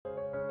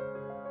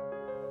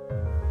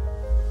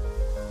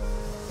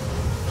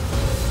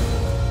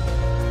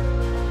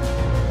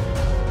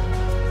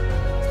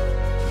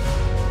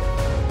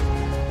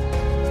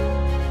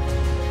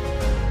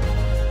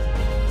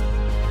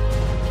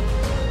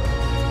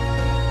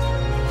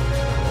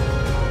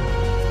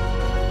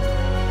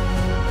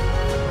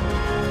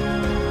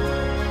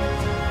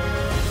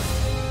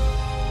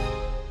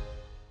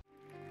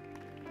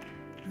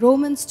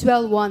Romans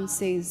 12:1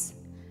 says,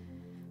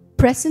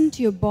 present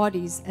your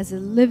bodies as a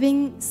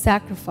living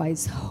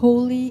sacrifice,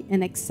 holy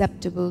and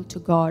acceptable to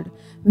God,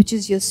 which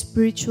is your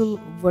spiritual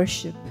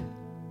worship.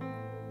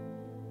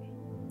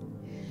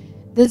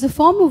 There's a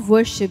form of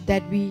worship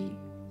that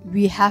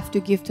we have to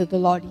give to the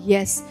Lord.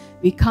 Yes,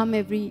 we come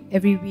every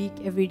week,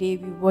 every day,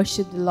 we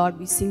worship the Lord,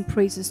 we sing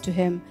praises to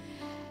Him.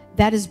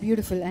 That is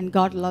beautiful, and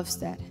God loves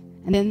that.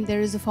 And then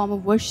there is a form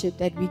of worship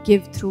that we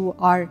give through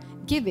our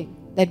giving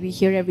that we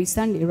hear every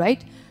Sunday,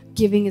 right?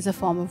 Giving is a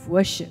form of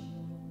worship.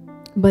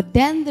 But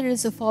then there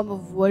is a form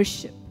of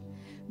worship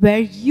where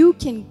you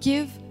can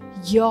give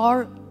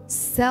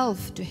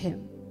yourself to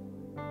Him.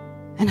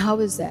 And how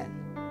is that?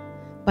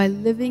 By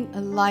living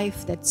a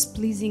life that's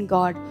pleasing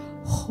God,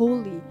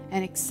 holy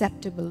and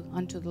acceptable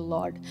unto the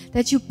Lord.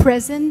 That you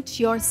present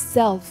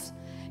yourself.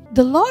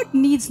 The Lord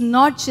needs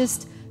not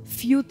just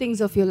few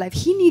things of your life.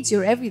 He needs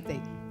your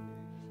everything.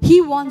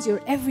 He wants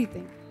your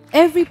everything.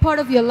 Every part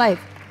of your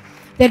life.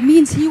 That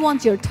means He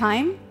wants your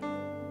time.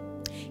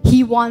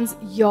 He wants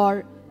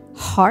your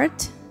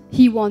heart.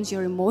 He wants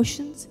your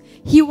emotions.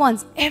 He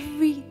wants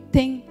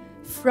everything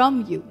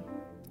from you.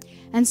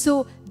 And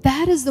so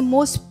that is the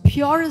most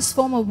purest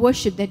form of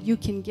worship that you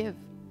can give.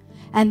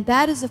 And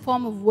that is a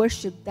form of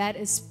worship that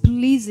is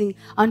pleasing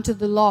unto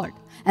the Lord.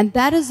 And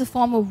that is a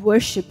form of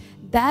worship.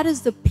 That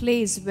is the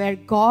place where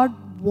God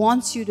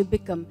wants you to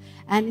become.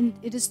 And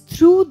it is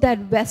through that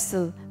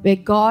vessel where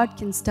God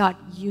can start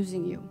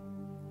using you.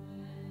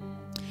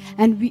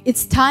 And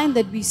it's time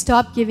that we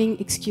stop giving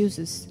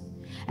excuses.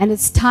 And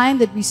it's time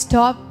that we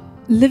stop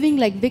living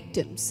like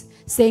victims,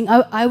 saying,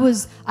 I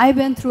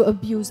went through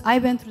abuse, I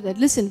went through that.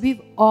 Listen,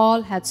 we've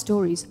all had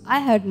stories. I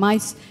had my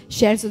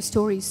shares of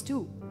stories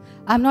too.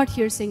 I'm not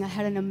here saying I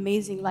had an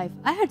amazing life.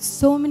 I had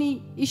so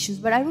many issues,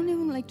 but I don't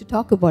even like to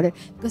talk about it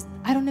because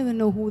I don't even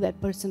know who that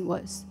person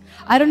was.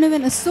 I don't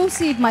even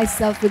associate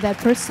myself with that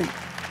person.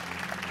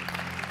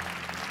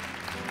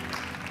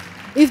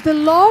 If the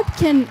Lord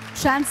can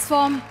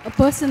transform a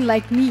person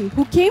like me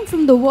who came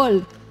from the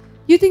world,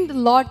 you think the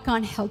Lord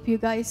can't help you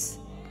guys?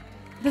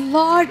 The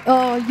Lord,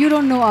 oh, you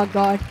don't know our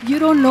God. You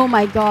don't know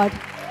my God.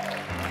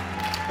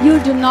 You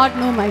do not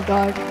know my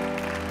God.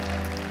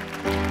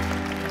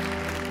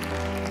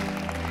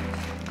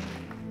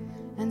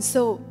 And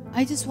so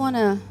I just want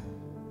to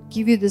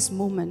give you this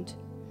moment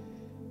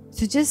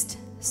to just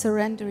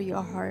surrender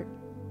your heart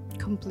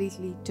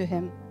completely to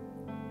Him.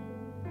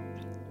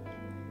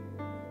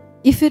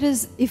 If it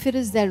is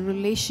that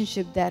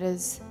relationship that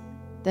is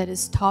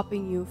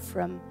stopping you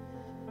from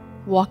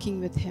walking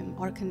with Him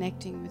or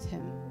connecting with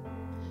Him,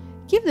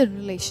 give that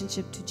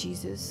relationship to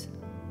Jesus.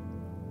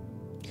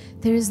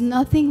 There is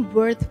nothing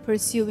worth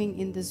pursuing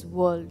in this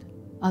world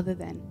other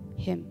than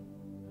Him,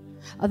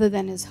 other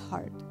than His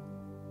heart.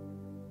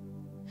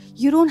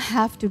 You don't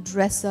have to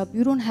dress up.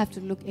 You don't have to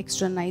look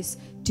extra nice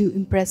to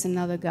impress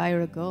another guy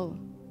or a girl.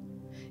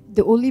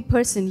 The only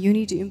person you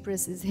need to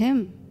impress is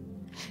Him.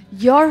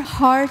 Your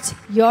heart,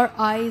 your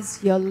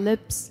eyes, your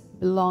lips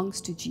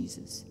belongs to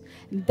Jesus.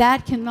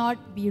 That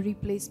cannot be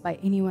replaced by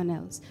anyone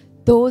else.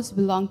 Those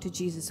belong to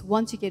Jesus.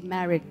 Once you get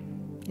married,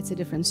 it's a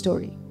different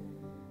story.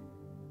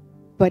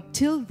 But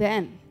till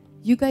then,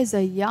 you guys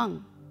are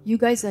young. You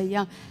guys are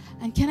young.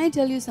 And can I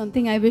tell you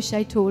something I wish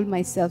I told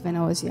myself when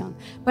I was young?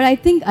 But I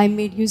think I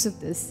made use of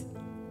this.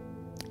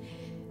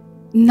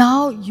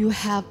 Now you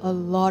have a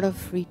lot of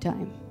free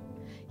time.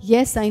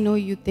 Yes, I know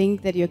you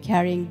think that you're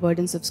carrying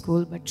burdens of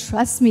school, but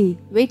trust me,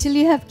 wait till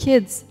you have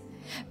kids.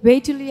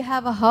 Wait till you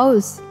have a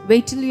house.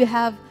 Wait till you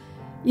have,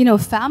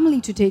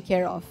 family to take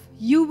care of.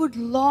 You would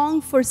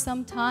long for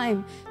some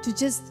time to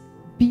just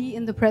be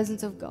in the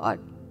presence of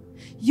God.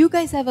 You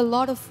guys have a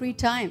lot of free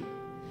time.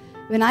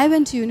 When I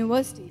went to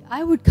university,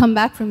 I would come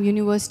back from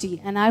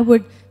university and I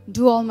would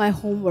do all my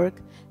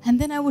homework and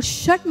then I would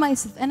shut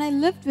myself, and I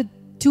lived with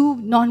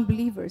 2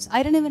 non-believers.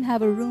 I didn't even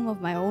have a room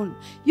of my own.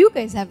 You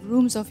guys have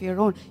rooms of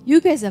your own.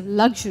 You guys have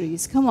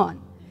luxuries. Come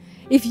on.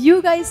 If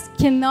you guys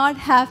cannot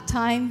have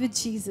time with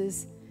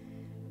Jesus,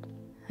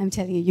 I'm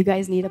telling you, you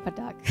guys need a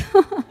patak.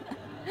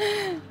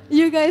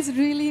 You guys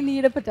really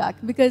need a patak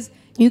because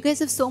you guys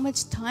have so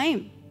much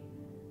time.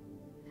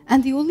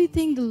 And the only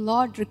thing the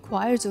Lord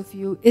requires of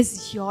you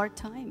is your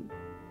time.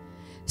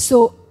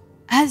 So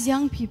as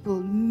young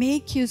people,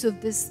 make use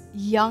of this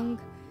young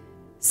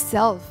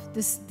self,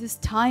 this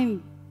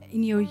time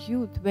in your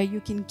youth where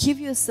you can give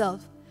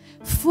yourself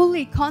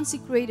fully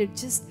consecrated,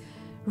 just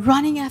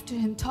running after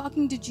Him,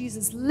 talking to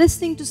Jesus,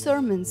 listening to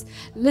sermons,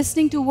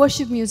 listening to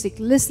worship music,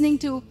 listening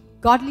to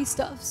godly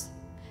stuffs,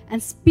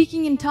 and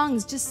speaking in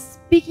tongues, just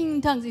speaking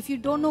in tongues. If you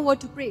don't know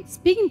what to pray,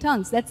 speak in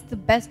tongues. That's the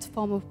best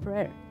form of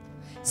prayer.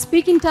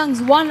 Speak in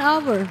tongues 1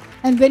 hour.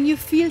 And when you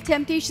feel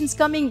temptations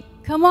coming,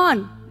 come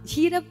on,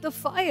 heat up the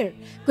fire.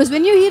 Because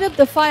when you heat up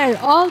the fire,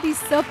 all these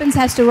serpents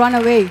has to run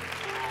away.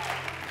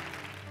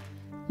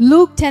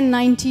 Luke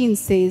 10:19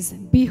 says,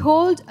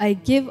 behold, I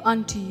give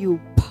unto you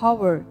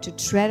power to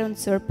tread on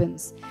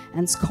serpents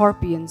and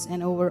scorpions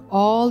and over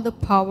all the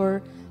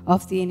power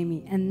of the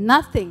enemy, and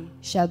nothing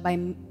shall by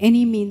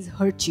any means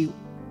hurt you.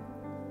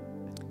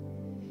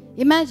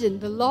 Imagine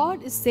the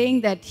Lord is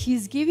saying that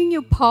He's giving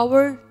you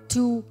power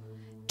to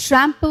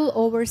trample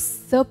over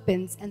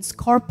serpents and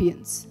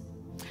scorpions.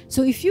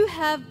 So if you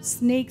have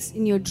snakes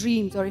in your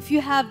dreams, or if you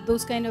have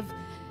those kind of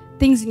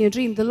things in your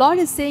dream, the Lord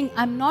is saying,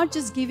 I'm not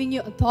just giving you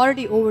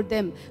authority over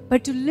them,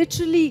 but to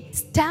literally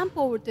stamp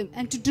over them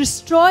and to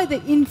destroy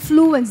the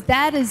influence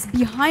that is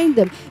behind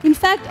them. In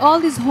fact, all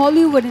this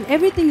Hollywood and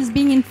everything is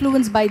being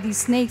influenced by these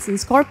snakes and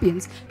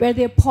scorpions, where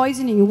they're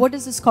poisoning you. What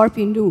does the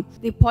scorpion do?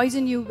 They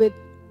poison you with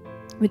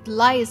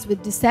lies,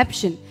 with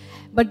deception.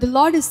 But the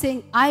Lord is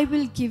saying, I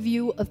will give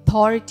you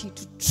authority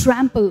to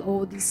trample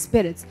over these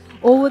spirits,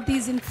 over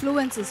these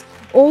influences,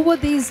 over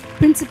these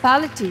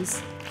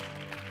principalities,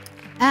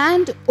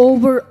 and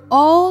over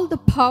all the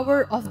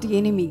power of the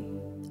enemy.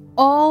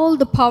 All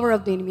the power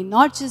of the enemy,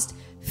 not just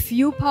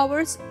few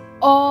powers,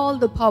 all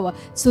the power.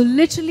 So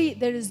literally,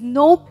 there is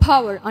no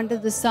power under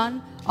the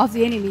sun of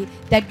the enemy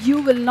that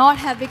you will not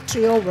have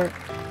victory over.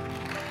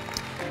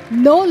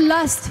 No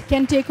lust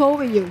can take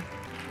over you.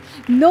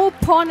 No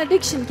porn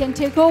addiction can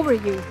take over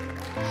you.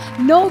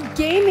 No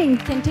gaming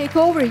can take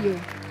over you.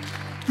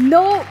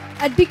 No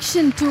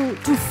addiction to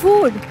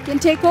food can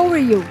take over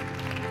you.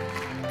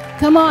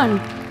 Come on.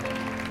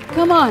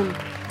 Come on.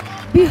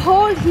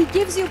 Behold, He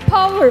gives you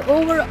power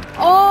over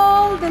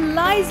all the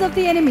lies of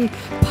the enemy,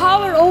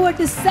 power over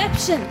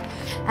deception,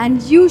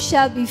 and you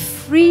shall be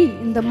free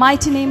in the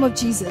mighty name of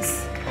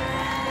Jesus.